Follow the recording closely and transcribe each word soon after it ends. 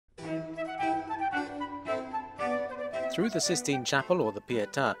Through the Sistine Chapel or the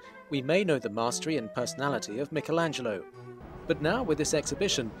Pietà, we may know the mastery and personality of Michelangelo. But now with this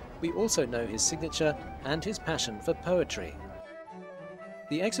exhibition, we also know his signature and his passion for poetry.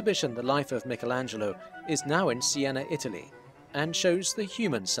 The exhibition The Life of Michelangelo is now in Siena, Italy, and shows the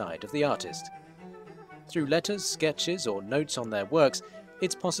human side of the artist. Through letters, sketches or notes on their works,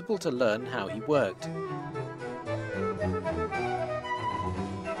 it's possible to learn how he worked.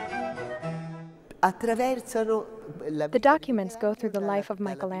 The documents go through the life of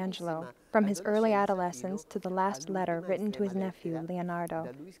Michelangelo, from his early adolescence to the last letter written to his nephew, Leonardo,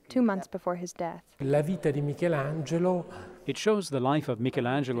 2 months before his death. It shows the life of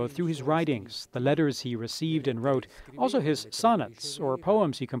Michelangelo through his writings, the letters he received and wrote, also his sonnets or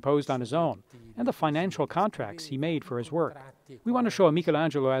poems he composed on his own, and the financial contracts he made for his work. We want to show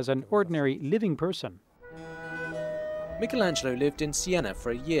Michelangelo as an ordinary living person. Michelangelo lived in Siena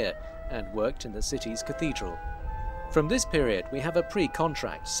for a year and worked in the city's cathedral. From this period, we have a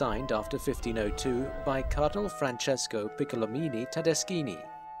pre-contract signed after 1502 by Cardinal Francesco Piccolomini Tedeschini.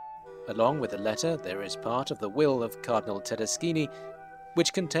 Along with the letter, there is part of the will of Cardinal Tedeschini,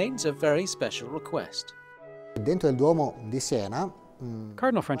 which contains a very special request.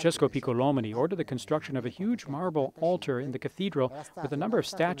 Cardinal Francesco Piccolomini ordered the construction of a huge marble altar in the cathedral with a number of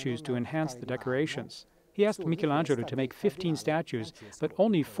statues to enhance the decorations. He asked Michelangelo to make 15 statues, but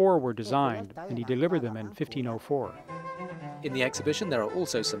only 4 were designed, and he delivered them in 1504. In the exhibition, there are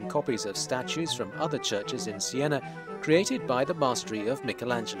also some copies of statues from other churches in Siena, created by the mastery of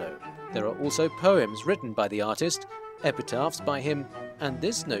Michelangelo. There are also poems written by the artist, epitaphs by him, and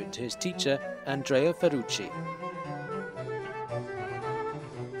this note to his teacher, Andrea Ferrucci.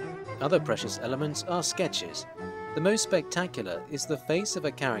 Other precious elements are sketches. The most spectacular is the face of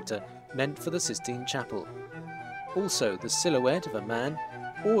a character meant for the Sistine Chapel. Also the silhouette of a man,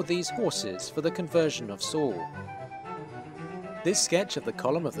 or these horses for the conversion of Saul. This sketch of the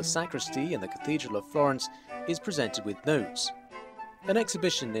column of the sacristy in the Cathedral of Florence is presented with notes. An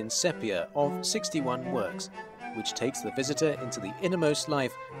exhibition in sepia of 61 works, which takes the visitor into the innermost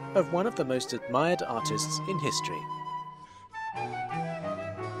life of one of the most admired artists in history.